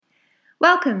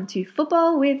Welcome to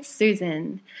Football with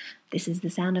Susan. This is the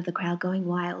sound of the crowd going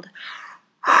wild.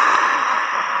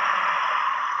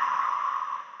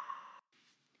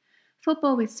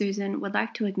 Football with Susan would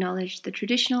like to acknowledge the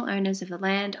traditional owners of the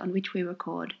land on which we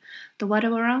record, the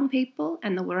Wadawurrung people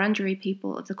and the Wurundjeri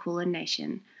people of the Kulin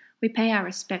Nation. We pay our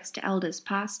respects to elders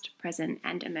past, present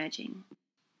and emerging.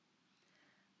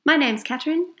 My name's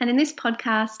Catherine, and in this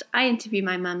podcast I interview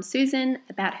my mum Susan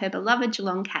about her beloved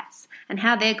Geelong Cats and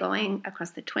how they're going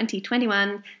across the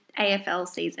 2021 AFL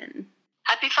season.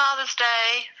 Happy Father's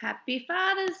Day. Happy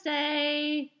Father's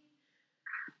Day.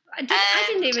 I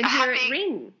didn't even hear it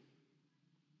ring.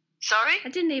 Sorry? I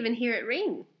didn't even hear it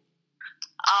ring.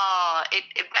 Oh, it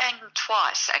rang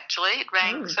twice, actually. It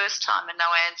rang the first time and no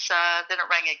answer, then it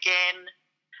rang again,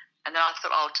 and then I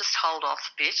thought I'll just hold off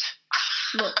a bit.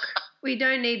 Look, we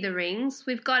don't need the rings.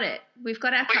 We've got it. We've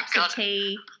got our cups of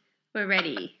tea. We're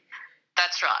ready.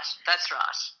 That's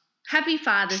right. Happy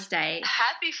Father's Day.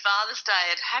 Happy Father's Day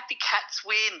and happy Cats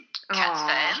win, Cats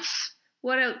fans.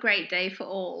 What a great day for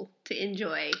all to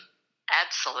enjoy.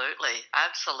 Absolutely.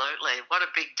 What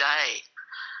a big day.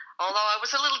 Although I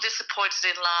was a little disappointed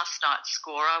in last night's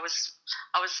score. I was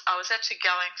actually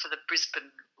going for the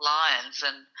Brisbane Lions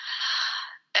and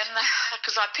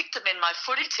because I picked them in my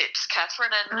footy tips,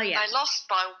 Catherine, and they lost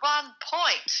by 1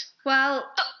 point. Well,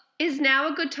 is now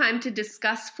a good time to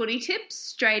discuss footy tips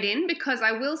straight in? Because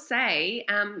I will say,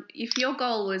 if your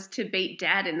goal was to beat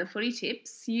Dad in the footy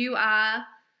tips, you are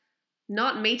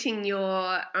not meeting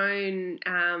your own.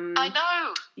 I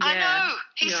know.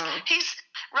 He's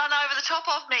run over the top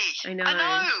of me.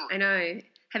 I know.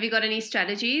 Have you got any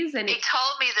strategies? And he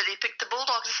told me that he picked the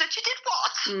Bulldogs. I said, "You did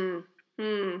what?"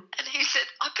 And he said,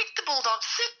 "I picked the Bulldogs."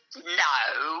 I said,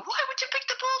 "No, why would you pick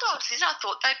the Bulldogs?" He said, "I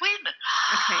thought they'd win."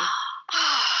 Okay.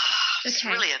 I was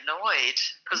really annoyed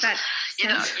because you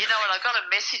know, and I got a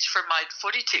message from my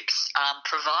footy tips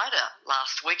provider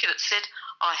last week, and it said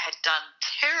I had done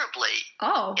terribly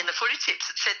in the footy tips.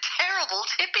 It said terrible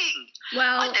tipping.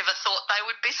 Well, I never thought they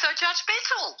would be so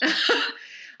judgmental.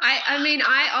 I mean,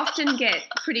 I often get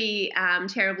pretty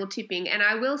terrible tipping, and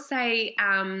I will say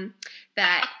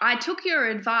that I took your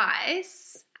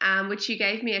advice, which you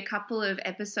gave me a couple of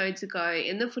episodes ago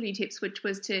in the footy tips, which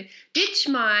was to ditch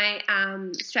my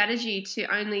strategy to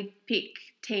only pick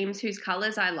teams whose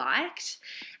colours I liked.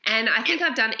 And I think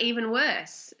I've done even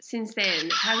worse since then.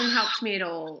 It hasn't helped me at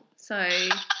all. So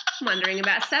I'm wondering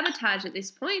about sabotage at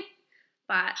this point,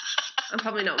 but I'm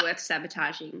probably not worth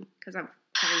sabotaging because I'm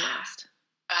having lost.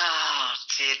 Oh,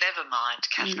 dear, never mind,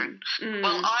 Catherine.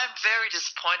 Well, I'm very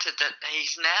disappointed that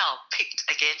he's now picked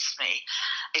against me.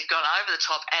 He's gone over the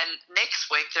top, and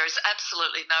next week there is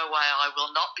absolutely no way I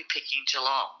will not be picking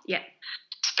Geelong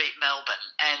to beat Melbourne.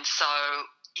 And so,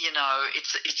 you know,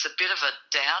 it's a bit of a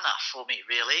downer for me,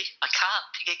 really. I can't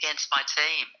pick against my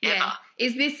team ever.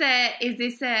 Is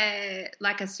this a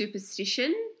like a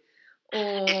superstition?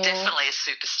 Or... It definitely is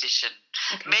superstition.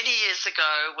 Okay. Many years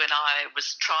ago when I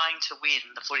was trying to win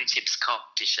the footy tips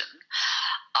competition,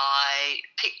 I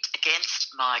picked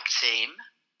against my team,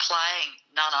 playing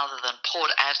none other than Port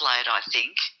Adelaide, I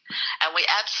think, and we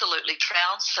absolutely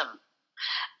trounced them.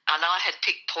 And I had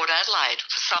picked Port Adelaide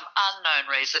for some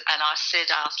unknown reason, and I said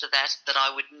after that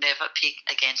I would never pick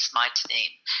against my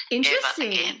team.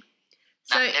 Interesting. Ever again.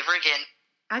 No, never again.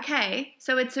 Okay,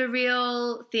 so it's a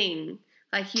real thing.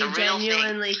 Like you're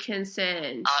genuinely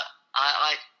concerned.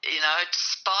 I,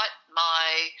 despite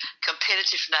my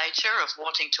competitive nature of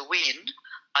wanting to win,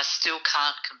 I still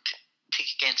can't pick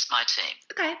against my team.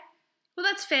 Okay. Well,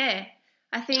 that's fair.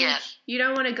 I think you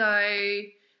don't want to go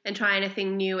and try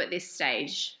anything new at this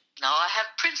stage. No, I have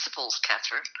principles,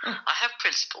 Catherine. Oh. I have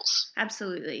principles.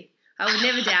 Absolutely. I would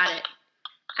never doubt it.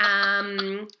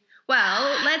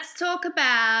 Well, let's talk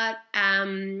about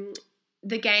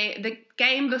the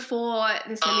game before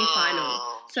the semi-final.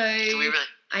 Do we really?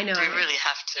 I know. Do we really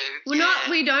have to? Well,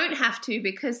 we don't have to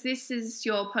because this is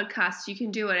your podcast. You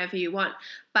can do whatever you want.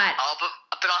 But I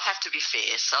have to be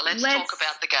fair. So let's talk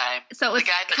about the game. So the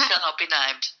game that shall not be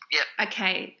named. Yep.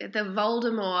 Okay, the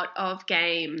Voldemort of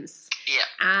games.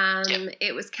 Yep.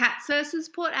 It was Cats versus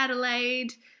Port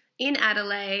Adelaide in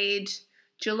Adelaide.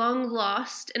 Geelong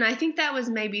lost, and I think that was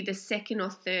maybe the second or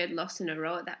third loss in a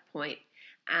row at that point.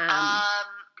 No.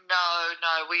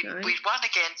 We won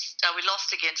against. We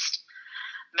lost against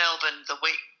Melbourne the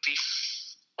week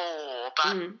before,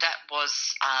 but that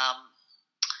was.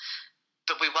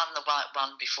 But we won the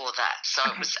one before that, so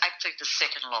it was actually the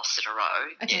second loss in a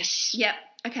row. Okay. Yes. Yep.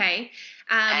 Okay.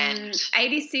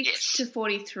 86 to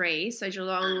 43. So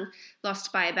Geelong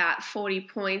lost by about 40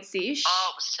 points ish.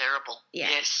 Oh, it was terrible. Yeah.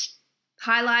 Yes.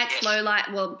 Highlights, Yes. low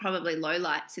light. Well, probably low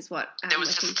lights is what. It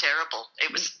was just terrible.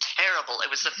 It was terrible. It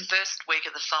was the first week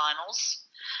of the finals.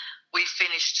 We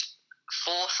finished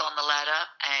 4th on the ladder,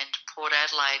 and Port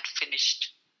Adelaide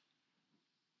finished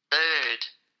 3rd.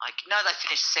 They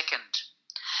finished 2nd.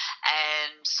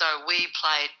 And so we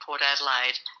played Port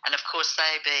Adelaide, and of course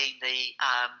they being the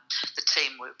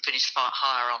team who finished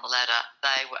higher on the ladder,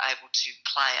 they were able to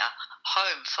play a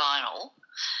home final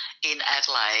in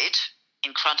Adelaide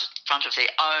in front of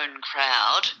their own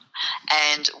crowd,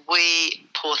 and we,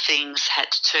 poor things,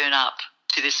 had to turn up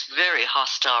to this very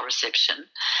hostile reception,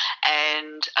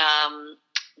 and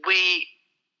we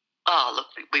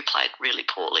played really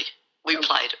poorly. We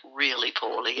played really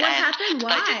poorly. What happened?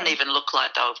 Why? They didn't even look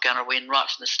like they were going to win right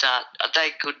from the start. They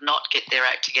could not get their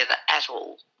act together at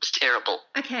all. It was terrible.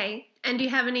 Okay. And do you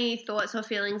have any thoughts or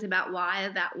feelings about why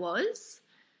that was?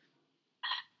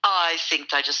 I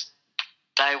think they didn't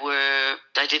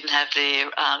have they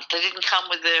didn't come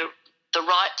with the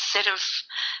right set of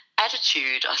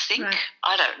attitude, I think. Right.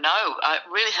 I don't know. I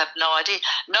really have no idea.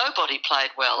 Nobody played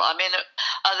well. I mean,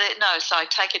 so I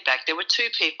take it back. There were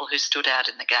 2 people who stood out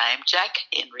in the game. Jack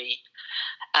Henry,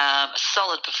 a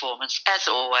solid performance, as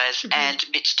always, and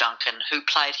Mitch Duncan, who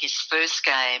played his first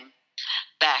game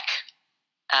back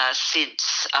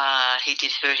since he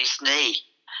did hurt his knee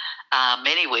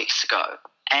many weeks ago.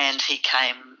 And he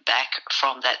came back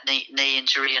from that knee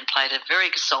injury and played a very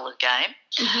solid game.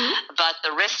 But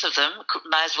the rest of them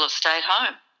may as well have stayed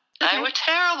home. They were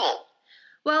terrible.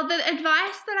 Well, the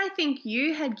advice that I think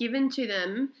you had given to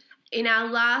them in our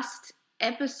last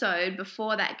episode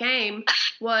before that game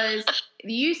was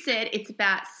you said it's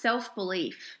about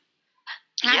self-belief.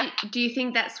 Do you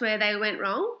think that's where they went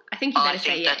wrong? I think you better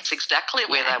say yes. That's exactly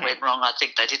where they went wrong. I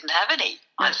think they didn't have any.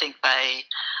 No. I think they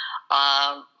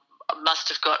must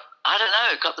have got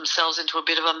themselves into a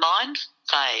bit of a mind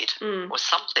fade or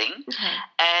something. Okay.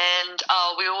 And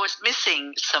we were always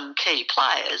missing some key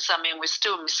players. I mean, we're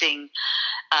still missing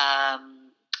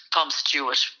Tom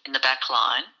Stewart in the back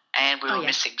line, and we were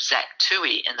missing Zach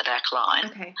Tui in the back line.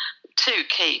 Okay. 2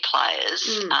 key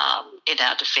players in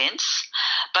our defence.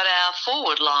 But our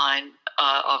forward line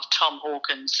of Tom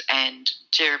Hawkins and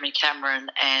Jeremy Cameron,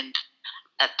 and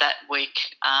at that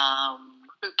week,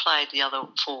 who played the other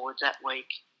forward that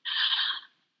week?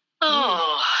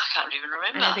 I can't even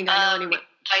remember. I don't think I know anyone.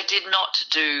 They did not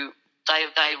do. They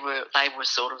were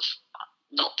sort of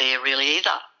not there really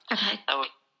either. Okay. They were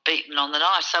beaten on the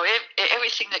knife. So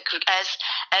everything that could, as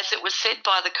it was said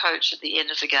by the coach at the end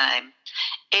of the game,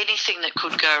 anything that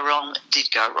could go wrong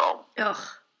did go wrong. Ugh.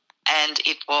 And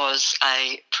it was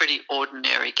a pretty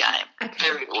ordinary game. Okay.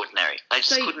 Very ordinary. They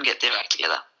just couldn't get their act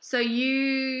together. So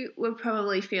you were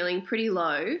probably feeling pretty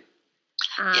low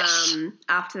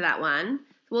after that one.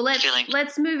 Well,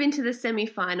 let's move into the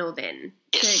semi-final then.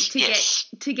 Yes,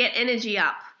 to get energy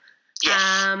up.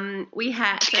 Yes. We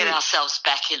had to get ourselves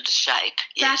back into shape.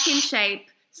 Back in shape,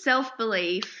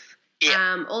 self-belief,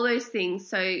 all those things.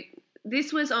 So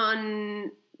this was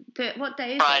on what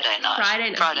day is Friday it? Night. Friday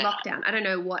night. Friday Lockdown. Night. I don't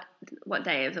know what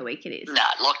day of the week it is. No,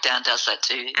 lockdown does that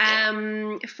too.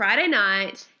 Friday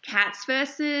night, Cats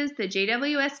versus the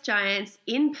GWS Giants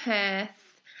in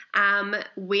Perth.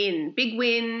 Big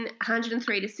win,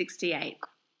 103-68.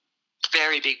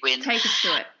 Very big win. Take us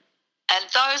through it. And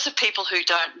those are people who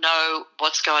don't know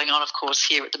what's going on, of course,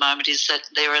 here at the moment, is that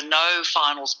there are no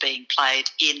finals being played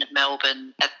in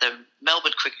Melbourne at the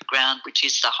Melbourne Cricket Ground, which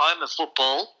is the home of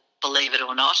football, believe it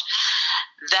or not.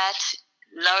 That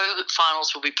no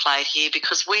finals will be played here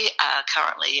because we are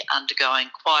currently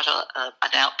undergoing quite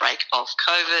an outbreak of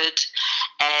COVID,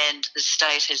 and the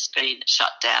state has been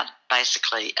shut down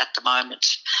basically at the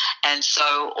moment. And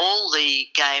so all the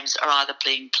games are either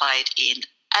being played in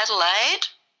Adelaide,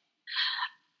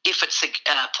 if it's a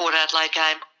Port Adelaide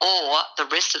game, or the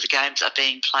rest of the games are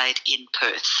being played in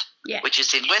Perth, which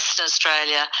is in Western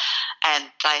Australia,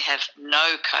 and they have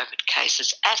no COVID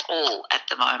cases at all at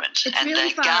the moment. It's and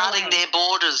really they're guarding their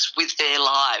borders with their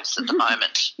lives at the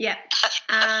moment.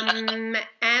 And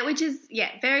which is,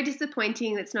 very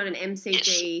disappointing. That's not an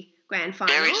MCG grand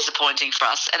final. Very disappointing for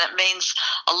us, and it means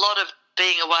a lot of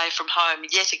being away from home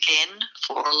yet again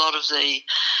for a lot of the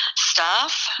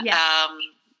staff.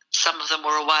 Some of them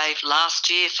were away last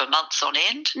year for months on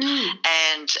end,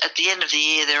 and at the end of the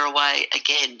year they're away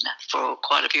again for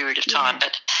quite a period of time.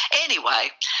 But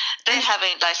anyway, they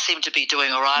seem to be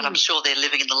doing all right. I'm sure they're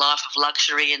living in the life of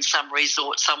luxury in some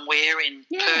resort somewhere in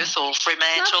Perth or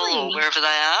Fremantle or wherever they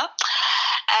are.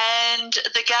 And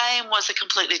the game was a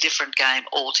completely different game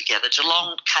altogether.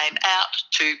 Geelong came out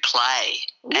to play,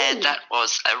 and that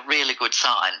was a really good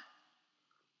sign.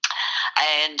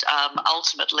 And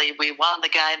ultimately we won the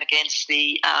game against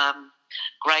the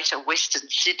Greater Western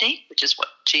Sydney, which is what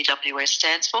GWS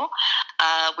stands for.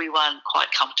 We won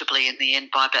quite comfortably in the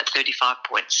end by about 35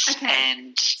 points. Okay.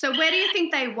 And so where do you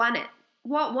think they won it?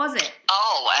 What was it?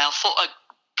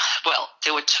 Well,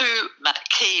 there were two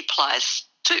key players,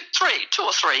 two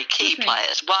or three key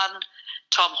players. One,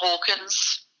 Tom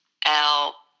Hawkins,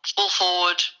 our full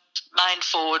forward, main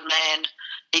forward man.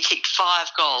 He kicked 5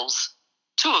 goals,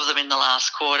 2 of them in the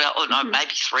last quarter, or no,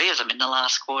 maybe 3 of them in the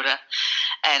last quarter.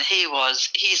 And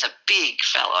he's a big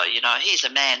fellow, he's a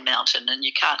man mountain, and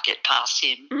you can't get past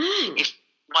him.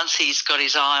 Once he's got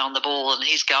his eye on the ball and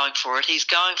he's going for it, he's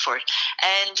going for it.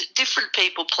 And different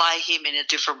people play him in a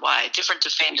different way. Different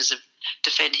defenders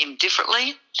defend him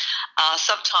differently.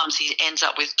 Sometimes he ends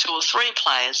up with 2 or 3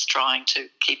 players trying to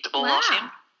keep the ball off him,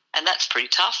 and that's pretty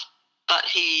tough. But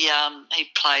he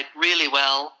played really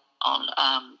well on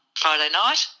Friday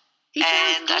night,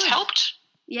 and that helped.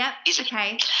 Yep,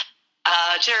 okay.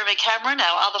 Jeremy Cameron,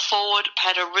 our other forward,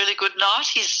 had a really good night.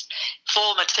 His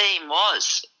former team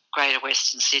was Greater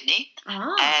Western Sydney,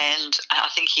 and I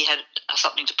think he had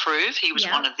something to prove. He was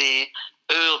one of their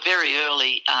very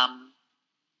early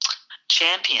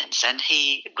champions, and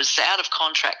he was out of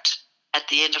contract at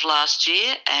the end of last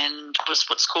year and was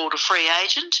what's called a free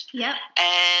agent. Yep.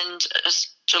 And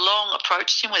Geelong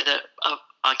approached him with an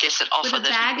offer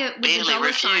that he barely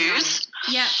refused.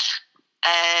 Yeah.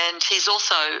 And he's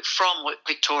also from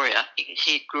Victoria.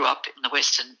 He grew up in the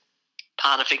western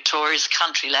part of Victoria. He's a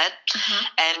country lad,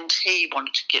 and he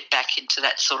wanted to get back into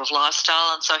that sort of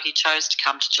lifestyle, and so he chose to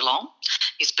come to Geelong.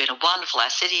 He's been a wonderful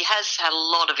asset. He has had a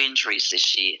lot of injuries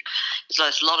this year.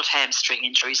 There's a lot of hamstring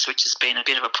injuries, which has been a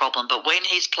bit of a problem, but when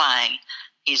he's playing,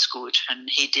 he's good, and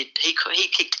he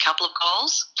kicked a couple of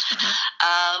goals.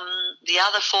 The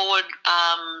other forward,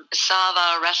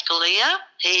 Sava Ratkalia,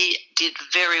 he did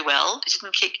very well.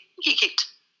 He kicked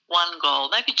 1 goal,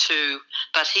 maybe 2,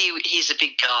 but he's a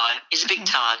big guy. He's a big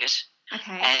target.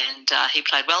 Okay. And he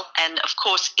played well. And, of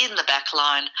course, in the back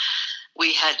line,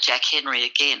 we had Jack Henry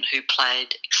again, who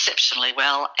played exceptionally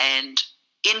well, and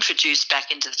introduced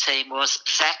back into the team was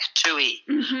Zach Tui,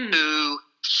 who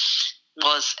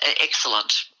was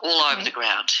excellent all over the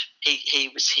ground. He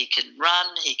can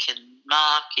run, he can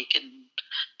mark,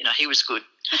 he was good.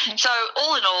 Okay. So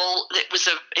all in all, it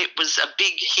was a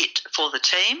big hit for the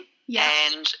team. Yeah.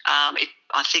 And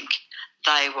I think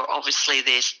they were obviously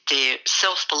their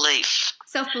self-belief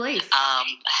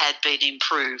had been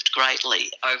improved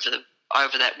greatly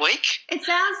over that week. It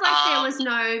sounds like there was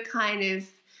no kind of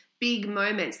big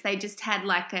moments. They just had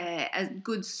like a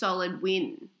good solid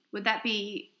win. Would that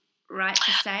be right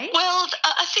to say? Well,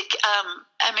 I think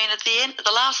at the end,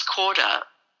 the last quarter,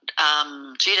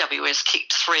 GWS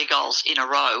kicked 3 goals in a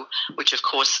row, which of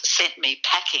course sent me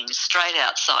packing straight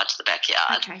outside to the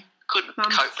backyard. Okay. Couldn't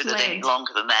cope with it any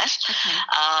longer than that. Okay.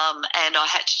 And I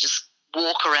had to just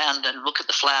walk around and look at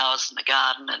the flowers in the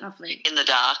garden and in the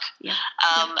dark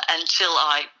until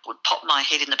I would pop my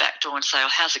head in the back door and say,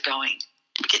 how's it going?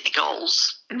 Did we get any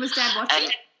goals? And was Dad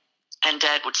watching? And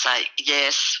Dad would say,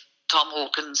 yes, Tom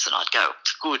Hawkins, and I'd go,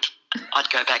 good. I'd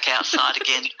go back outside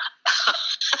again.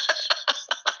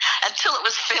 Until it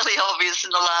was fairly obvious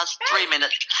in the last 3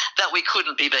 minutes that we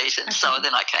couldn't be beaten. Okay. So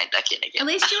then I came back in again. At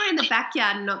least you were in the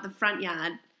backyard and not the front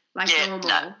yard like normal.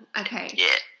 No. Okay.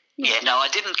 Yeah, no, I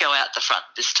didn't go out the front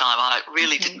this time. I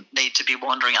really didn't need to be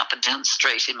wandering up and down the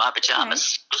street in my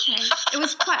pyjamas. Okay. It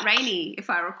was quite rainy, if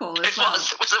I recall, as well.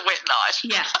 It was a wet night.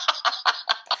 Yeah.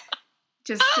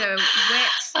 Just a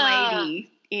wet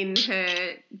lady in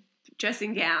her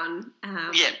dressing gown,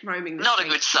 roaming the not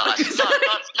street. A good sight.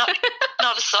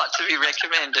 not a sight to be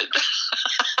recommended.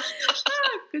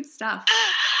 Good stuff.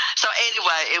 So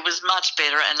anyway, it was much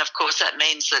better, and of course that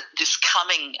means that this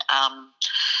coming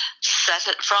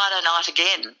Friday night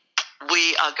again,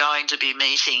 we are going to be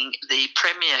meeting the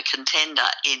premier contender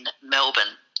in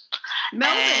Melbourne.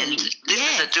 And this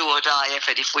is a do-or-die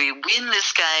effort. If we win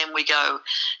this game, we go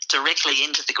directly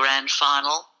into the grand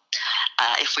final.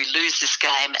 If we lose this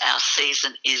game, our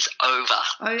season is over.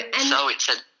 So it's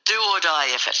a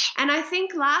do-or-die effort. And I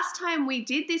think last time we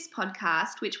did this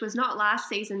podcast, which was not last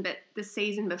season but the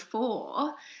season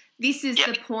before, this is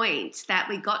the point that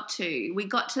we got to. We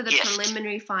got to the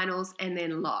preliminary finals and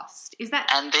then lost. Is that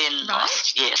And then right?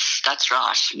 lost, yes, that's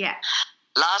right. Yeah.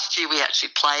 Last year we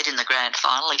actually played in the grand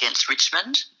final against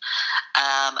Richmond.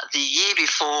 The year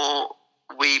before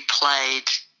we played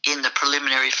in the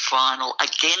preliminary final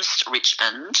against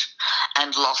Richmond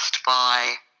and lost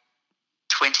by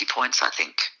 20 points, I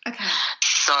think. Okay.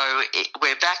 So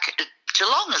we're back.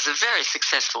 Geelong is a very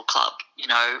successful club.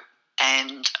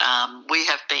 and we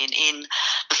have been in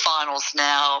the finals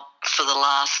now for the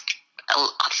last,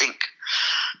 I think,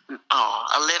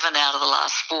 11 out of the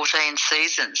last 14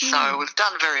 seasons. So we've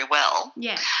done very well.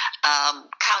 Yeah.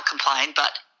 Can't complain,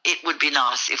 but it would be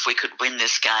nice if we could win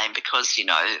this game because,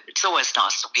 it's always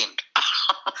nice to win.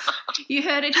 You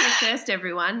heard it here first,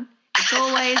 everyone. It's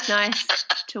always nice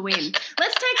to win.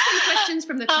 Let's take some questions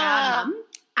from the crowd, Mum.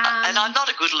 And I'm not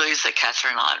a good loser,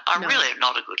 Catherine. I'm really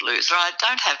not a good loser. I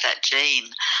don't have that gene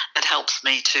that helps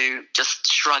me to just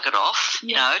shrug it off.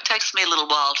 Yeah. It takes me a little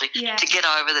while to get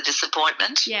over the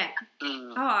disappointment. Yeah.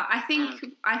 Oh, I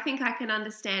think I can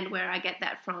understand where I get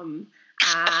that from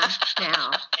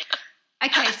now.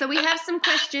 Okay, so we have some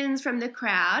questions from the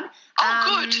crowd.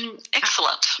 Oh, good.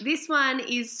 Excellent. This one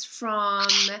is from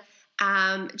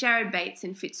Jared Bates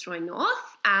in Fitzroy North.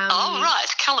 Right.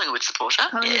 Collingwood supporter.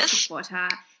 Collingwood supporter.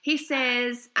 He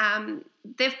says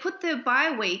they've put the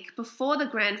bye week before the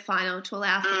grand final to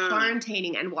allow for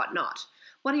quarantining and whatnot.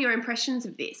 What are your impressions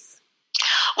of this?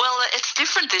 Well, it's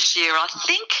different this year. I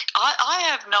think I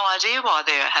have no idea why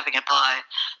they're having a bye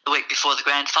the week before the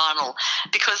grand final,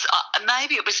 because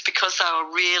maybe it was because they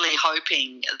were really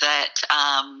hoping that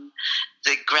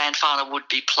the grand final would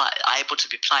be able to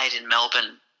be played in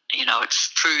Melbourne. It's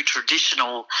true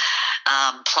traditional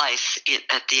place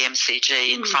at the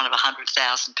MCG in front of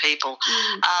 100,000 people.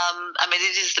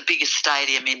 It is the biggest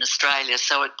stadium in Australia,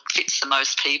 so it fits the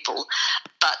most people.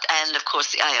 And of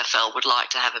course, the AFL would like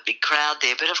to have a big crowd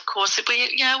there. But of course,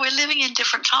 we're living in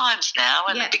different times now,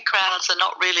 and the big crowds are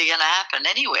not really going to happen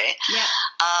anywhere. Yeah.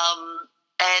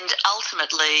 And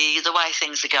ultimately, the way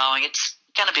things are going, it's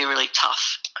going to be really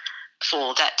tough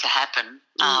for that to happen.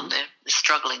 They're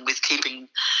struggling with keeping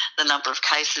the number of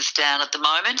cases down at the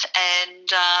moment, and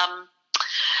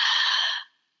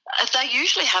they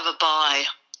usually have a bye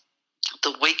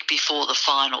the week before the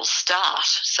finals start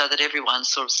so that everyone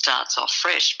sort of starts off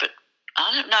fresh. But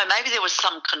I don't know, maybe there was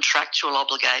some contractual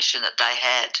obligation that they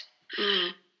had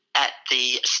at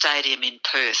the stadium in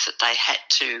Perth that they had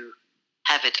to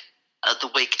have it the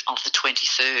week of the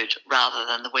 23rd rather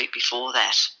than the week before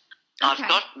that. Okay. I've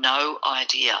got no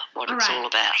idea what it's all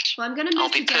about. Well, I'm going to move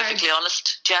I'll be perfectly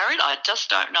honest, Jared, I just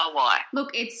don't know why.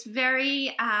 Look, it's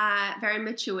very, very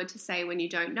mature to say when you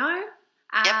don't know.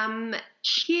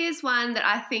 Here's one that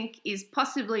I think is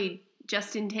possibly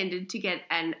just intended to get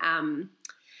an,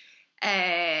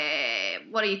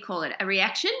 what do you call it, a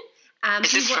reaction.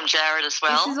 Is this from Jared as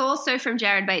well? This is also from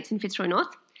Jared Bates in Fitzroy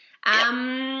North.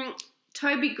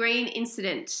 Toby Green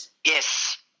incident.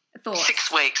 Yes. Thoughts?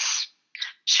 6 weeks.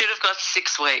 Should have got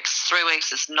 6 weeks. 3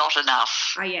 weeks is not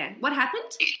enough. Oh, yeah. What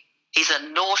happened? He's a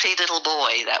naughty little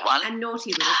boy, that one. A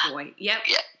naughty little boy, yep.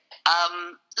 Yeah.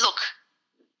 Look,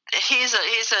 here's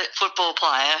a football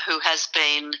player who has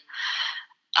been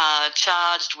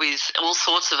charged with all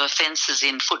sorts of offences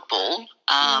in football.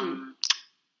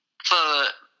 For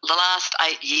the last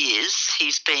 8 years,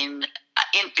 he's been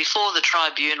before the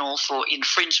tribunal for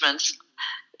infringements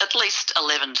at least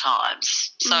 11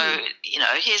 times. So,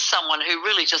 here's someone who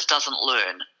really just doesn't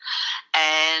learn.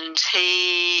 And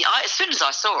as soon as I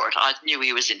saw it, I knew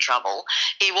he was in trouble.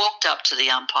 He walked up to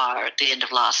the umpire at the end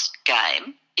of last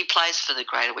game. He plays for the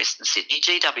Greater Western Sydney,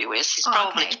 GWS. He's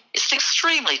it's an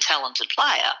extremely talented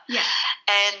player. Yeah.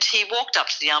 And he walked up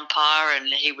to the umpire and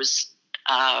he was,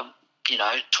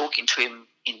 talking to him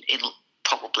in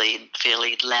probably in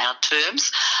fairly loud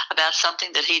terms about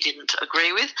something that he didn't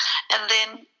agree with. And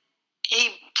then he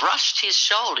brushed his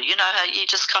shoulder. You know how he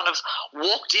just kind of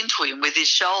walked into him with his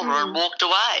shoulder and walked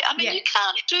away. I mean, you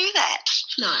can't do that.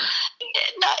 No.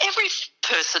 No, every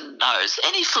person knows,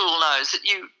 any fool knows that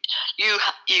you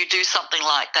do something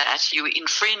like that, you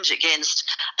infringe against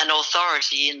an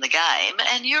authority in the game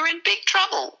and you're in big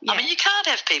trouble. Yeah. I mean, you can't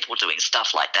have people doing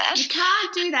stuff like that. You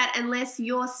can't do that unless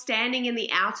you're standing in the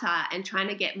outer and trying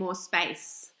to get more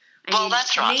space. And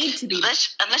that's right. Need to be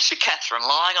unless you're Catherine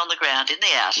lying on the ground in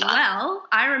the outer. Well,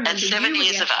 I remember at 7 you with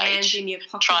years your of hands age, in your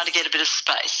pockets. trying to get a bit of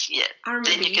space. Yeah, I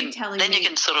remember you telling me. Then you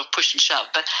can sort of push and shove,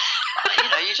 but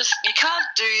you can't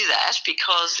do that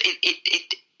because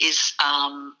it is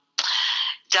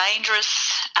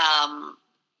dangerous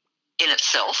in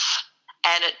itself,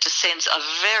 and it just sends a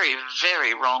very,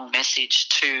 very wrong message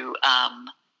to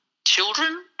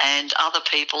children and other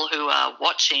people who are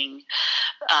watching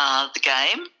the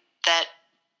game that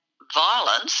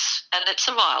violence, and it's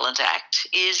a violent act,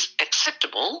 is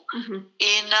acceptable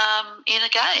in a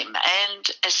game,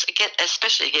 and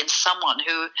especially against someone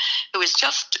who is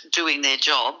just doing their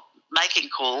job, making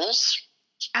calls.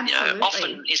 Absolutely.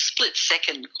 Often is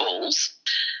split-second calls.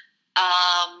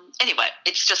 Anyway,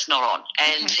 it's just not on,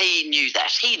 and he knew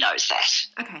that. He knows that.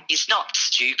 Okay. He's not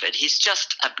stupid. He's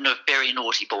just a very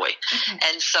naughty boy. Okay.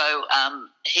 And so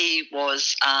he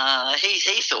was.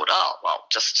 He thought, oh well,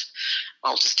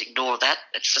 I'll just ignore that.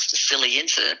 It's just a silly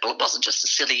incident. But it wasn't just a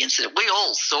silly incident. We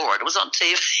all saw it. It was on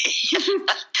TV.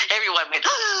 Everyone went.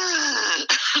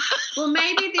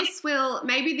 Well,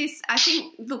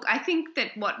 I think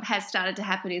that what has started to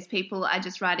happen is people are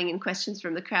just writing in questions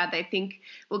from the crowd they think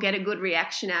will get a good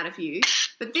reaction out of you.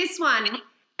 But this one,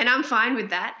 and I'm fine with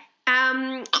that,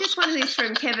 this one is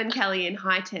from Kevin Kelly in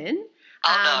Highton.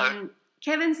 No.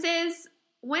 Kevin says,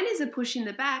 when is a push in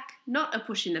the back not a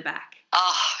push in the back?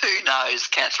 Oh, who knows,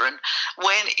 Catherine?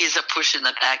 When is a push in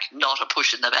the back not a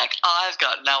push in the back? I've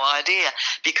got no idea,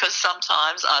 because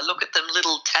sometimes I look at them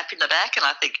little tap in the back and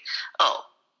I think, oh,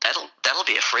 that'll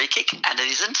be a free kick, and it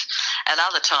isn't. And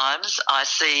other times I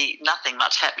see nothing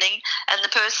much happening and the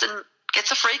person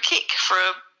gets a free kick for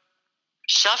a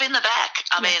shove in the back.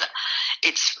 I mean,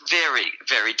 it's very,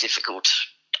 very difficult.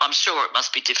 I'm sure it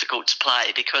must be difficult to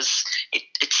play because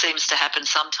it seems to happen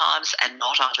sometimes and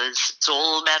not others. It's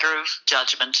all a matter of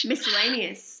judgment.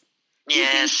 Miscellaneous.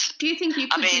 Yes. Do you think you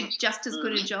could do just as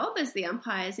good a job as the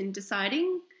umpires in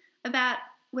deciding about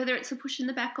whether it's a push in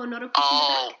the back or not a push in the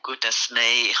back? Oh, goodness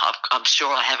me. I'm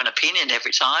sure I have an opinion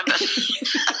every time, but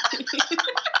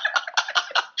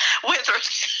whether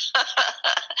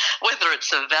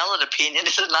it's a valid opinion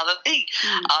is another thing.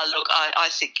 Look, I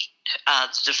think the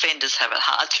defenders have a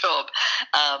hard job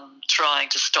trying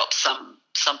to stop some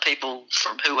people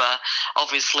from who are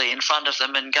obviously in front of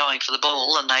them and going for the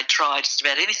ball, and they try just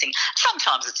about anything.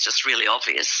 Sometimes it's just really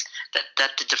obvious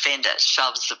that the defender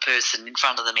shoves the person in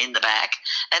front of them in the back,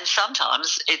 and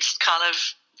sometimes it's kind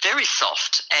of very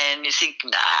soft and you think,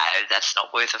 no, that's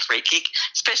not worth a free kick,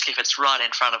 especially if it's right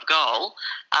in front of goal.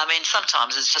 I mean,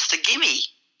 sometimes it's just a gimme.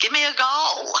 Give me a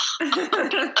goal.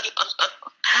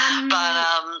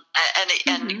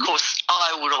 And of course,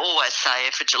 I would always say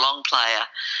if a Geelong player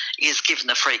is given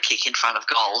the free kick in front of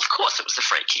goal, of course it was a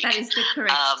free kick. That is the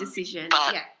correct decision.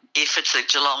 But if it's a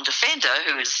Geelong defender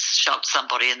who has shoved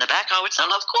somebody in the back, I would say,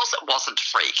 well, of course it wasn't a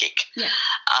free kick. Yeah.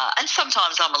 And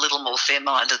sometimes I'm a little more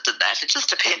fair-minded than that. It just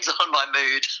depends on my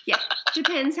mood. Yeah,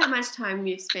 depends how much time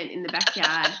you've spent in the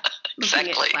backyard looking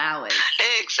at flowers.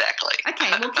 Exactly.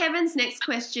 Okay, well, Kevin's next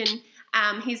question,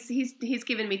 he's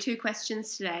given me 2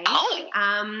 questions today. Oh.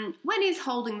 When is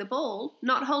holding the ball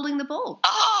not holding the ball?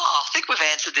 Oh, I think we've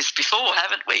answered this before,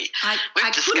 haven't we?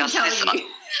 We've discussed this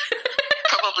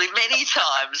probably many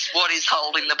times. What is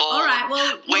holding the ball? All right,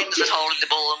 well, when is it holding the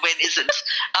ball and when isn't?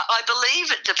 I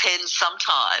believe it depends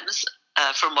sometimes.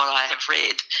 From what I have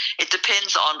read, it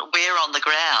depends on where on the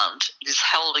ground this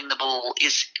holding the ball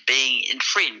is being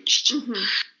infringed. Mm-hmm.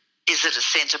 Is it a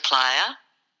centre player?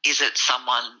 Is it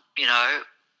someone, it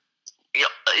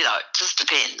just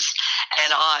depends.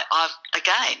 And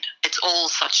again, it's all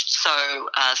so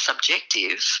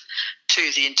subjective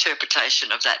to the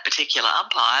interpretation of that particular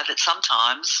umpire that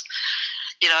sometimes,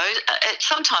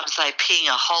 sometimes they ping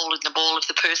a hole in the ball if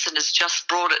the person has just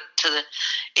brought it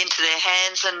into their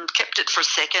hands and kept it for a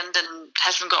second and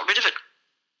hasn't got rid of it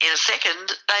in a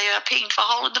second. They are pinged for a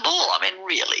hole in the ball. I mean,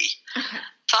 really. Okay.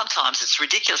 Sometimes it's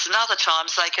ridiculous, and other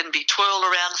times they can be twirled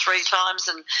around 3 times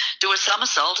and do a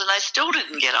somersault and they still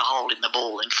didn't get a hole in the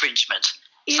ball infringement.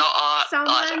 If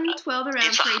someone twirled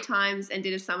around 3 times and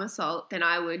did a somersault, then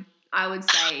I would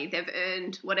say they've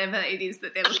earned whatever it is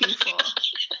that they're looking for.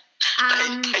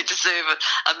 They deserve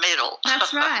a medal.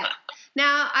 That's right.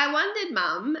 Now, I wondered,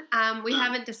 Mum, we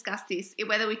haven't discussed this,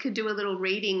 whether we could do a little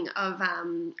reading of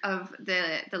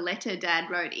the letter Dad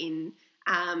wrote in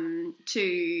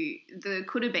to the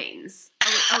Coulda Beans.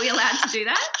 Are we allowed to do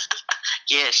that?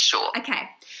 Yeah, sure. Okay.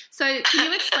 So can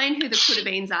you explain who the Coulda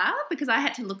Beans are? Because I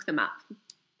had to look them up.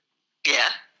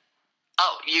 Yeah.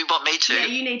 Oh, you want me to? Yeah,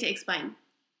 you need to explain.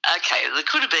 Okay, the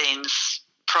Coulda Beans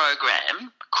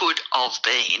program, Could Of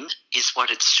Been, is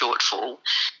what it's short for,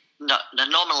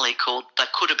 nominally called the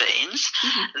Coulda Beans.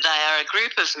 Mm-hmm. They are a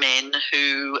group of men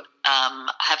who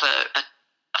have a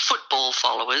football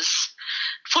followers,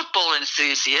 football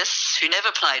enthusiasts who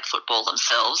never played football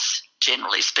themselves,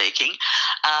 generally speaking,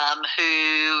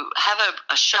 who have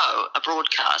a show, a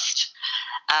broadcast,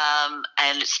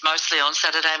 and it's mostly on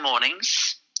Saturday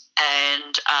mornings,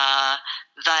 and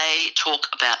they talk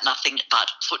about nothing but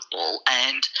football.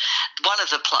 And one of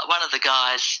the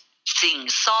guys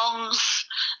sings songs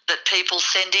that people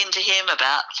send in to him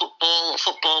about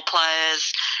football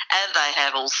players, and they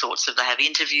have all sorts of. They have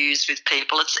interviews with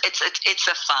people. It's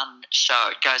a fun show.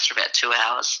 It goes for about 2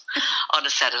 hours on a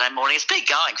Saturday morning. It's been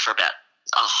going for about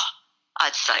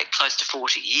I'd say close to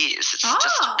 40 years. It's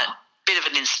just a bit of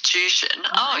an institution.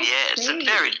 It's a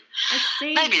very,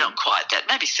 maybe not quite that,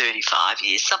 maybe 35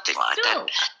 years, something like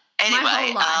that. Anyway, my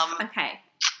whole life. Okay.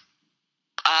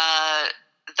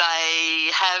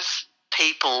 They have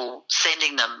people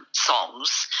sending them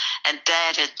songs, and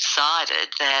Dad had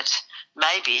decided that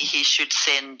maybe he should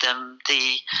send them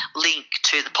the link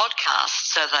to the podcast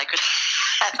so they could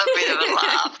have a bit of a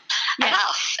laugh at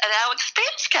us at our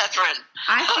expense, Catherine.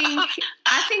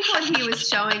 I think what he was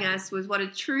showing us was what a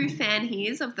true fan he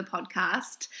is of the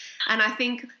podcast. And I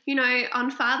think,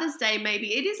 on Father's Day,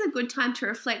 maybe it is a good time to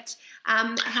reflect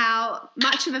how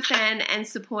much of a fan and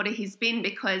supporter he's been,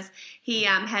 because he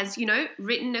has,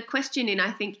 written a question in,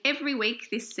 I think, every week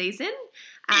this season.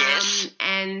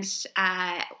 And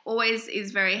always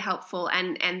is very helpful,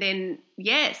 and then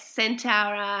sent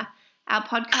our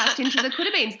podcast into the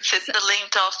Coulda Beans. Sent the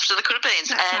link off to the Coulda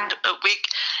Beans, and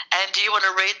and do you want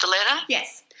to read the letter?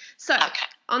 Yes. So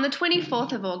on the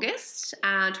 24th of August,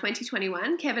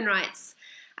 2021, Kevin writes,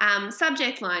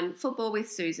 subject line: football with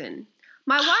Susan.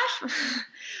 My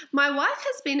wife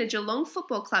has been a Geelong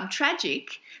Football Club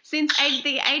tragic since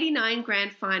the 89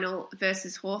 grand final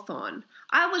versus Hawthorn.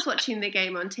 I was watching the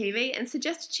game on TV and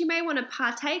suggested she may want to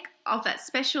partake of that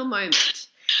special moment.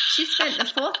 She spent the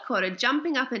fourth quarter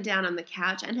jumping up and down on the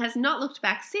couch and has not looked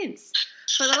back since.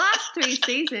 For the last 3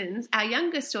 seasons, our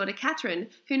youngest daughter, Catherine,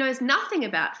 who knows nothing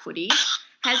about footy,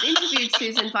 has interviewed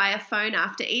Susan via phone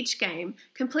after each game,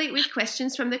 complete with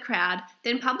questions from the crowd,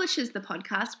 then publishes the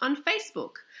podcast on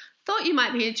Facebook. Thought you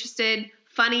might be interested.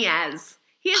 Funny as.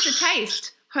 Here's a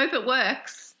taste. Hope it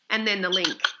works. And then the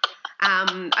link.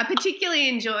 I particularly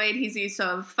enjoyed his use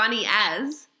of funny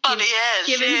as.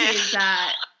 Given his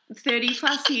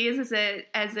 30-plus years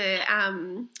as a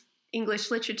English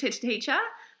literature teacher.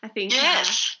 I think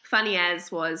funny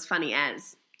as was funny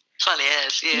as. Funny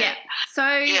as, yeah.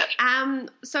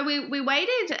 So we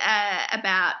waited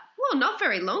about, not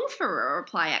very long for a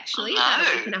reply, actually, about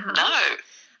a week and a half. No.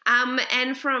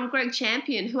 And from Greg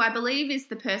Champion, who I believe is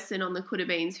the person on the Coulda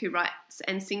Beans who writes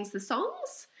and sings the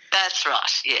songs. That's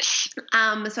right, yes.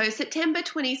 So September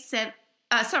 2nd,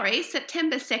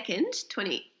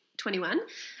 2021,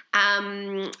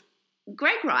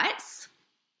 Greg writes,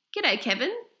 "G'day,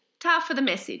 Kevin. Ta for the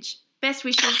message. Best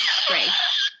wishes, Greg."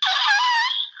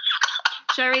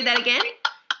 Shall I read that again?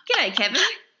 "G'day, Kevin.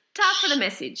 Ta for the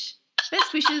message.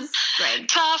 Best wishes, Greg."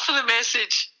 Ta for the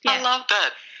message. Yeah. I love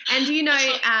that. And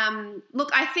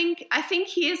look, I think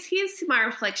here's my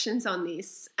reflections on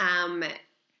this.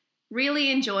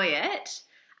 Really enjoy it.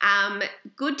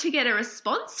 Good to get a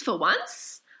response for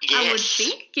once. Yes. I would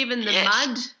think, given the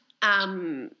mud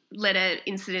letter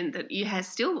incident that you are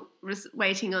still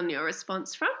waiting on your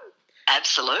response from.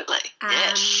 Absolutely.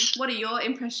 Yes. What are your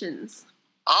impressions?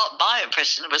 Oh, my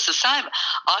impression was the same.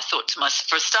 I thought to myself,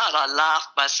 for a start, I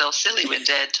laughed myself silly when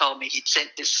Dad told me he'd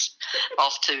sent this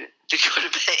off to the Coulda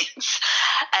Beans.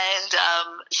 And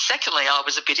secondly, I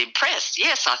was a bit impressed.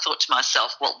 Yes, I thought to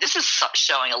myself, well, this is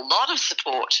showing a lot of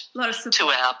support to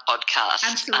our podcast.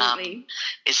 Absolutely.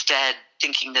 Is Dad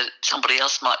thinking that somebody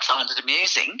else might find it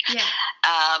amusing? Yeah.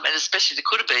 And especially the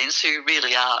Coulda Beans, who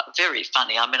really are very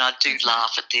funny. I mean, I do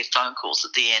laugh at their phone calls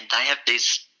at the end. They have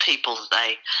these people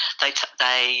that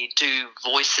they do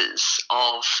voices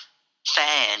of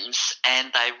fans,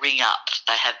 and they ring up.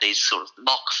 They have these sort of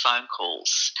mock phone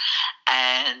calls,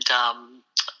 and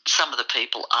some of the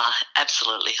people are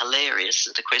absolutely hilarious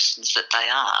at the questions that they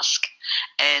ask,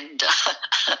 and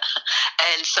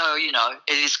and so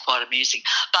it is quite amusing.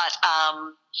 But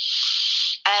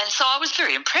and so I was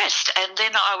very impressed, and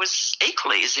then I was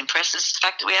equally as impressed as the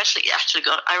fact that we actually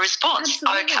got a response.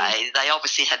 Absolutely. Okay, they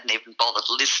obviously hadn't even bothered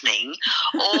listening,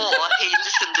 or he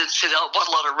listened and said, "Oh, what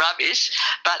a lot of rubbish."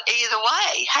 But either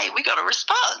way, hey, we got a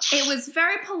response. It was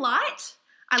very polite.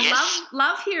 I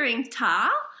love hearing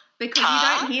ta, because you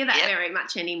don't hear that very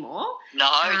much anymore. No,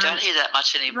 don't hear that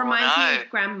much anymore. Reminds me of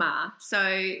grandma.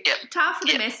 So ta for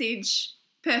the message.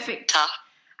 Perfect. Ta.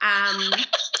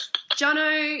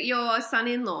 Jono, your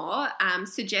son-in-law,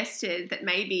 suggested that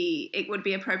maybe it would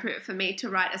be appropriate for me to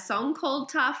write a song called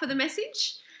Ta for the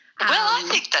Message. Well, I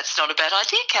think that's not a bad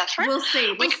idea, Catherine. We'll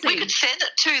see. We could send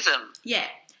it to them. Yeah,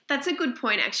 that's a good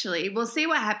point, actually. We'll see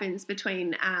what happens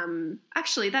between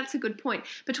actually, that's a good point.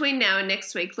 Between now and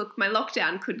next week, look, my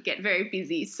lockdown could get very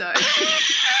busy, so...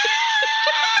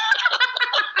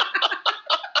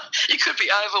 You could be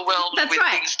overwhelmed with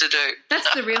things to do. That's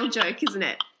the real joke, isn't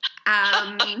it?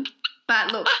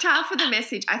 But look, Ta for the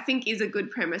Message, I think, is a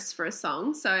good premise for a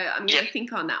song, so I'm going to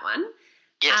think on that one.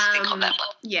 Yes, think on that one.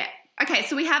 Yeah. Okay,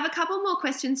 so we have a couple more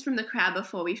questions from the crowd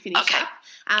before we finish up.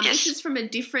 This is from a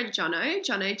different Jono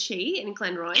Chi in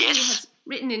Glenroy, who has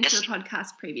written into the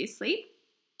podcast previously.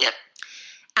 Yep.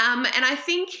 And I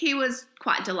think he was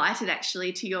quite delighted,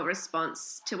 actually, to your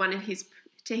response to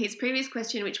his previous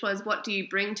question, which was, what do you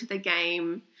bring to the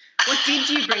game? What did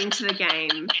you bring to the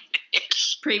game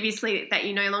previously that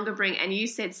you no longer bring? And you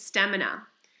said stamina,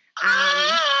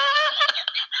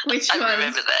 which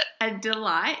was a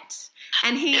delight.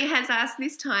 And he has asked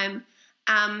this time,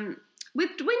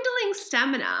 with dwindling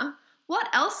stamina, what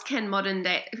else can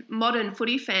modern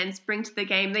footy fans bring to the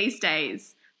game these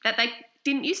days that they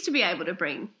didn't used to be able to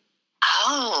bring?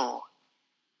 That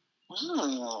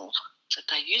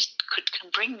they can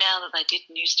bring now that they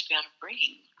didn't used to be able to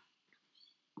bring.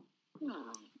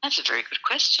 That's a very good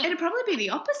question. It'd probably be the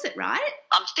opposite, right?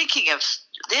 I'm thinking of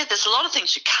there's a lot of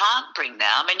things you can't bring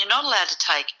now. I mean, you're not allowed to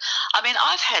take. I mean,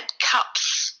 I've had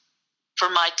cups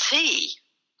from my tea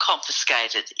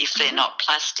confiscated if they're not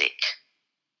plastic.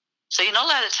 So you're not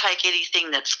allowed to take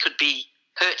anything that could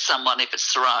hurt someone if it's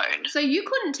thrown. So you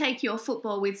couldn't take your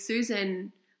football with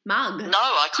Susan mug? No,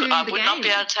 I would not be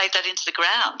able to take that into the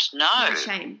ground. No. What a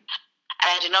shame.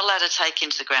 And you're not allowed to take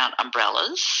into the ground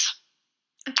umbrellas.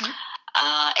 Okay.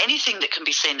 Anything that can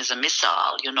be seen as a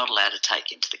missile, you're not allowed to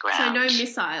take into the ground. So no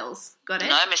missiles, got it?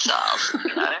 No missiles,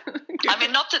 you know. I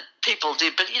mean, not that people do,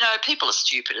 but, you know, people are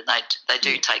stupid and they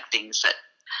do take things that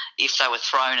if they were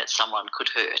thrown at someone could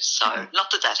hurt. So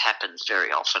not that happens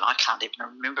very often. I can't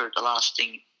even remember the last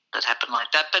thing that happened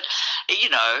like that. But, you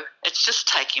know, it's just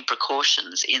taking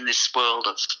precautions in this world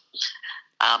of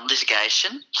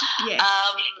litigation. Yes.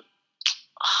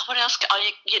 What else?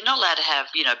 You're not allowed to have,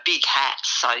 you know, big hats,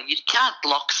 so you can't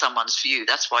block someone's view.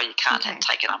 That's why you can't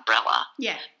take an umbrella.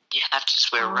 Yeah. You have to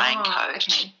just wear a raincoat.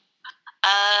 Okay.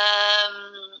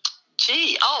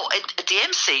 At the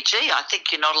MCG, I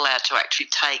think you're not allowed to actually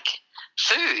take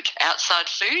outside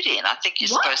food in. I think you're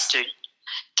supposed to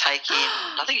take in.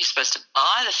 I think you're supposed to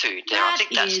buy the food there. I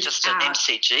think that's just an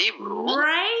MCG rule.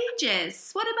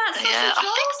 Outrageous. What about sausage rolls? I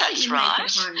think that's right. Make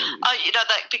at home? Oh, you know,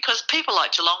 because people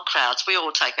like Geelong crowds, we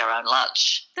all take our own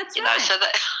lunch. That's right. Know, so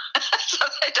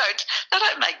they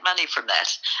don't make money from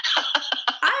that.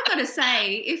 I've got to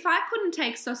say, if I couldn't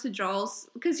take sausage rolls,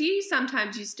 because you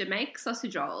sometimes used to make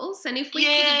sausage rolls, and if we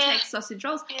couldn't take sausage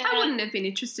rolls, I wouldn't have been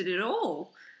interested at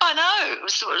all. I know. It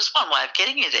was one way of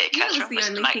getting you there, Catherine. That was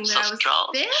the only thing that I was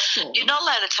there for. You're not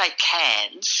allowed to take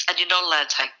cans and you're not allowed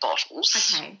to take bottles.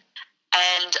 Okay.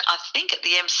 And I think at the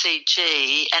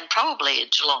MCG and probably at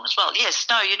Geelong as well,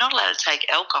 you're not allowed to take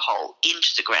alcohol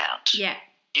into the ground. Yeah.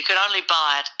 You can only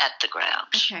buy it at the ground.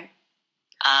 Okay.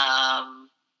 All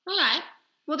right.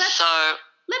 Well,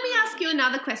 let me ask you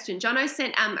another question. Jono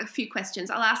sent a few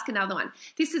questions. I'll ask another one.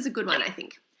 This is a good one, I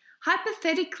think.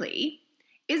 Hypothetically,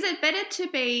 is it better to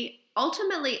be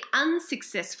ultimately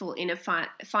unsuccessful in a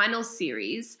final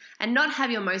series and not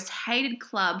have your most hated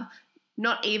club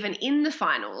not even in the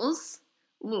finals?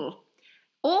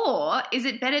 Or is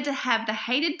it better to have the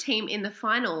hated team in the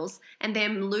finals and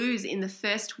them lose in the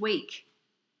first week?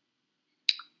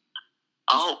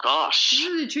 Oh, gosh. This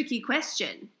is a tricky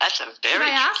question. That's a very tricky question. Can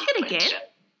I ask it again?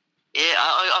 Yeah,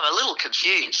 I'm a little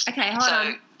confused. Okay, hold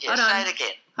on. Say it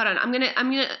again. Hold on.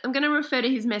 I'm gonna refer to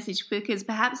his message because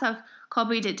perhaps I've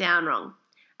copied it down wrong.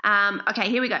 Okay,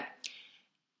 here we go.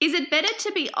 Is it better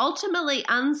to be ultimately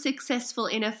unsuccessful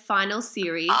in a final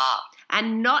series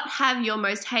and not have your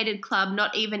most hated club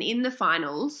not even in the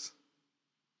finals?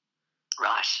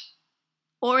 Right.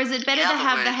 Or is it better to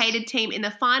have the hated team in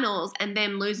the finals and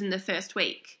them lose in the first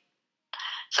week?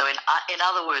 So in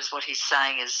other words, what he's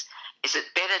saying is it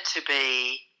better to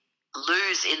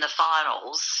lose in the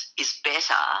finals is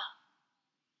better,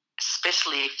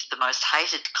 especially if the most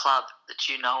hated club that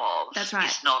you know of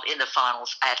is not in the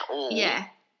finals at all? Yeah.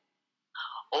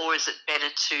 Or is it better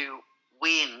to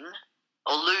win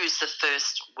or lose the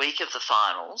first week of the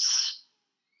finals?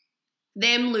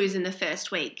 Them lose in the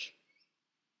first week.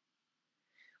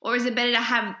 Or is it better to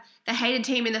have the hated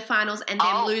team in the finals and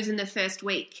them lose in the first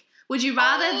week? Would you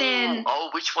rather than...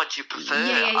 which one do you prefer?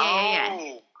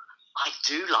 Yeah. I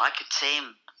do like a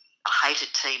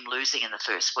hated team losing in the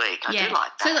first week. I do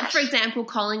like that. So, for example,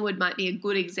 Collingwood might be a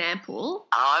good example.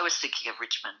 I was thinking of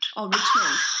Richmond. Oh,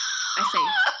 Richmond. I see.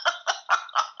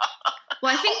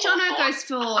 Well, I think Jono goes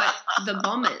for the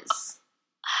Bombers.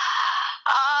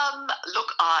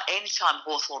 Look, anytime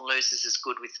Hawthorn loses is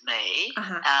good with me.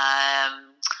 Uh-huh.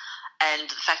 And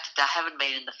the fact that they haven't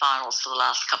been in the finals for the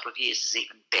last couple of years is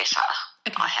even better,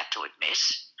 I have to admit.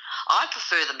 I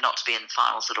prefer them not to be in the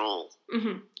finals at all.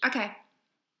 Mm-hmm. Okay.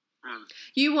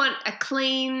 You want a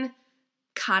clean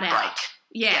cutout.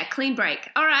 Yeah, clean break.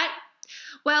 All right.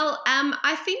 Well,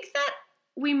 I think that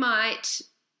we might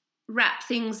wrap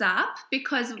things up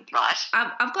because Right.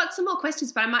 I've got some more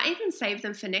questions, but I might even save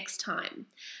them for next time.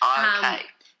 Okay.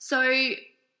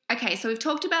 So we've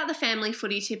talked about the family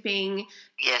footy tipping.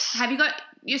 Yes. Have you got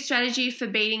your strategy for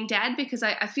beating Dad? Because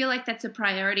I feel like that's a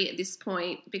priority at this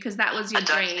point because that was your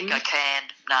dream. I don't think I can.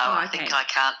 No, I think I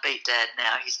can't beat Dad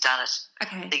now. He's done it.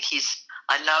 Okay.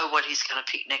 I know what he's going to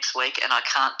pick next week, and I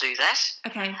can't do that.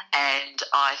 Okay. And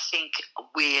I think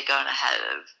we're going to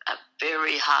have a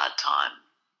very hard time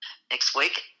next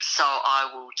week. So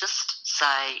I will just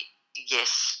say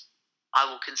yes. I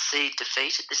will concede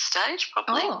defeat at this stage,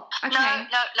 probably. Oh, okay. No,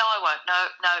 I won't.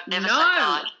 No, never say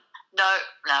no. No,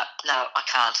 I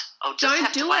can't. I'll just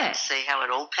have to wait and see how it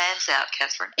all pans out,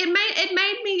 Catherine. It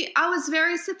made me, I was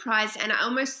very surprised and I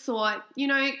almost thought,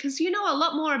 because you know a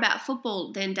lot more about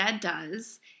football than Dad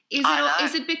does. Is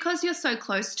it because you're so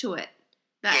close to it?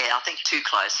 Yeah, I think too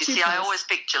close. You see, I always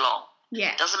pick Geelong.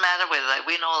 Yeah. It doesn't matter whether they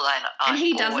win or they not. And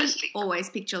he doesn't always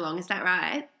pick Geelong, is that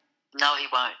right? No, he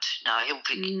won't. No, he'll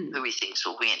pick who he thinks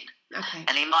will win. Okay.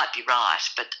 And he might be right,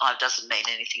 but it doesn't mean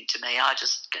anything to me. I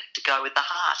just get to go with the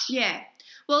heart. Yeah.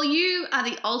 Well, you are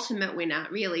the ultimate winner,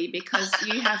 really, because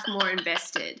you have more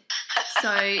invested.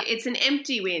 So it's an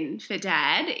empty win for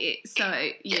Dad. Is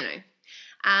there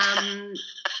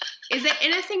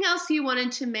anything else you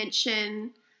wanted to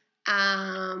mention?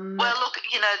 Well, look,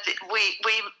 we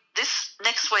this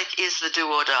next week is the do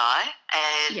or die,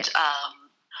 and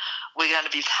we're going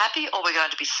to be happy or we're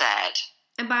going to be sad.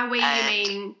 And by we, you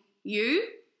mean you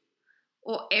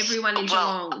or everyone in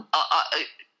Geelong?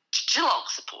 Geelong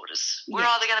supporters. We're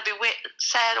either going to be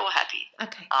sad or happy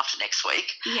after next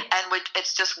week. Yeah. And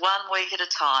it's just 1 week at a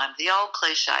time. The old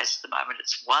cliches at the moment,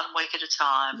 it's 1 week at a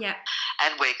time. Yeah.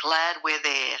 And we're glad we're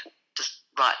there just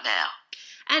right now.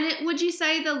 And would you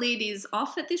say the lid is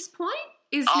off at this point?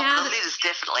 The lid is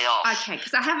definitely off. Okay,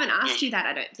 because I haven't asked you that,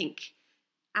 I don't think.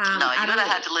 No, you're going to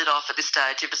have the lid off at this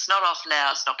stage. If it's not off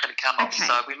now, it's not going to come off.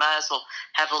 So we may as well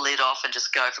have the lid off and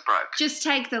just go for broke. Just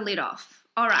take the lid off.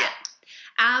 All right. Yeah.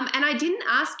 And I didn't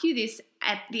ask you this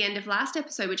at the end of last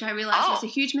episode, which I realised was a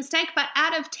huge mistake. But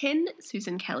out of 10,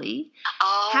 Susan Kelly,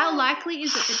 how likely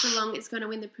is it that Geelong is going to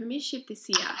win the premiership this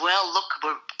year? Well,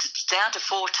 look, it's down to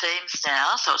 4 teams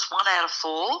now, so it's 1 out of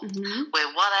 4. Mm-hmm. We're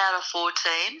 1 out of 4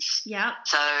 teams. Yeah.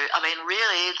 So, I mean,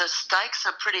 really, the stakes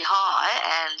are pretty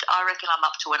high, and I reckon I'm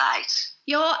up to an 8.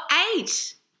 You're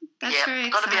 8? That's very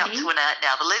exciting. Got to be up to an 8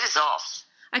 now. The lid is off.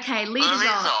 Okay, lid is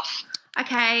off.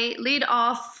 Okay, lid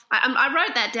off. I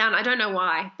wrote that down. I don't know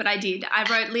why, but I did. I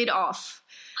wrote lid off.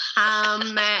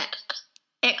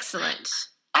 Excellent.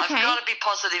 Okay. I've got to be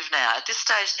positive now. At this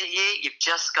stage of the year, you've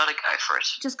just got to go for it.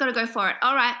 Just got to go for it.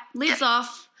 All right, lid's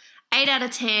off. 8 out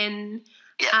of 10.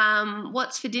 Yeah.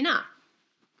 What's for dinner?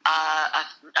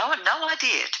 No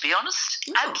idea, to be honest.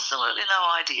 Oh. Absolutely no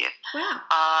idea. Wow.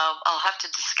 I'll have to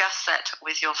discuss that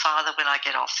with your father when I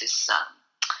get off this phone.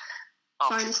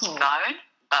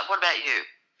 But what about you?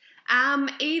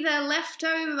 Either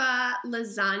leftover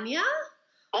lasagna.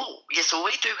 Oh, yes, well,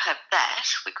 we do have that.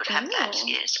 We could have that,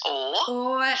 yes.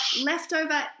 Or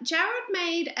leftover. Jared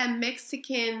made a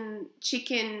Mexican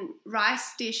chicken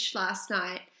rice dish last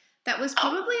night. That was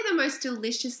probably the most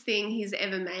delicious thing he's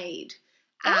ever made.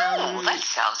 That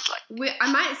sounds like...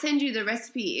 I might send you the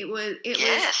recipe. It was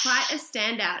quite a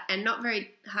standout and not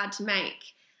very hard to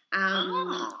make.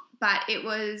 But it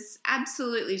was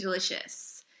absolutely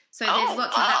delicious. So there's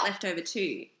lots of that left over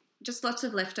too. Just lots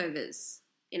of leftovers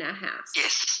in our house.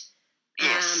 Yes.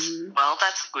 Well,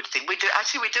 that's a good thing. We do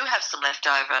have some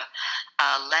leftover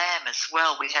lamb as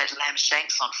well. We had lamb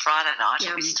shanks on Friday night,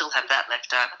 and we still have that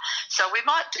left over. So we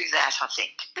might do that, I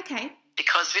think. Okay.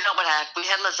 Because we don't want to have. We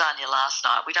had lasagna last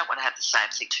night. We don't want to have the same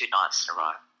thing 2 nights in a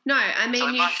row. No, I mean, so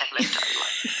we might have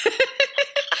leftover.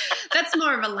 That's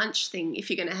more of a lunch thing if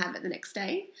you're going to have it the next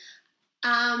day.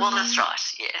 Well, that's right.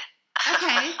 Yeah.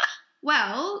 Okay.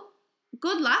 Well,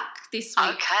 good luck this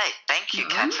week. Okay. Thank you,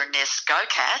 Catherine. Yes, go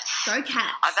Cats. Go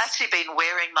Cats. I've actually been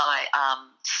wearing my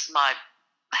my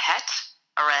hat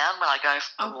around when I go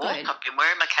for a walk. Good. I've been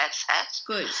wearing my Cats hat.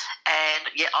 Good. And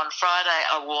on Friday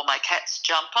I wore my Cats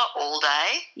jumper all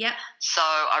day. Yep. So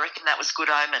I reckon that was good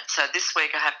omen. So this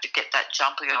week I have to get that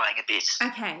jumper going a bit.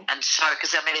 Okay. And show,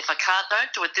 because I mean, if I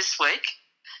don't do it this week,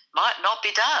 might not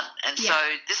be done. And so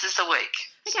this is the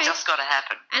week. Okay. It's just got to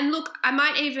happen. And look, I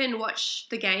might even watch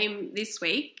the game this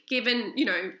week, given,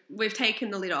 we've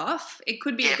taken the lid off. It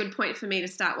could be a good point for me to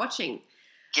start watching.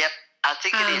 Yep. I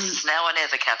think it is. It's now or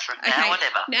never, Catherine. Okay. Now or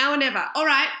never. Now or never. All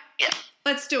right. Yep.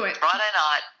 Let's do it.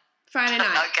 Friday night.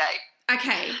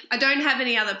 Okay. I don't have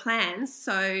any other plans,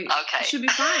 so it should be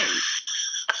fine.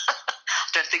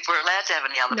 don't think we're allowed to have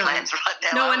any other plans right now.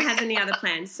 No one has any other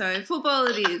plans, so football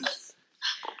it is.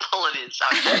 Football it is.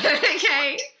 Okay.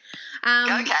 Okay.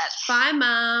 Go Cats. Bye,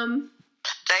 Mum.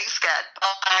 Thanks, Kat.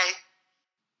 Bye.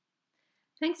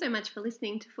 Thanks so much for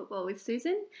listening to Football with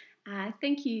Susan.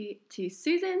 Thank you to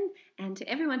Susan and to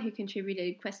everyone who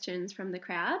contributed questions from the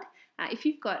crowd. If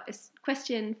you've got a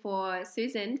question for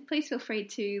Susan, please feel free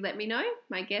to let me know.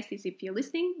 My guess is if you're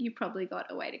listening, you've probably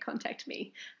got a way to contact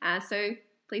me. So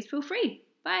please feel free.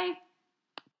 Bye.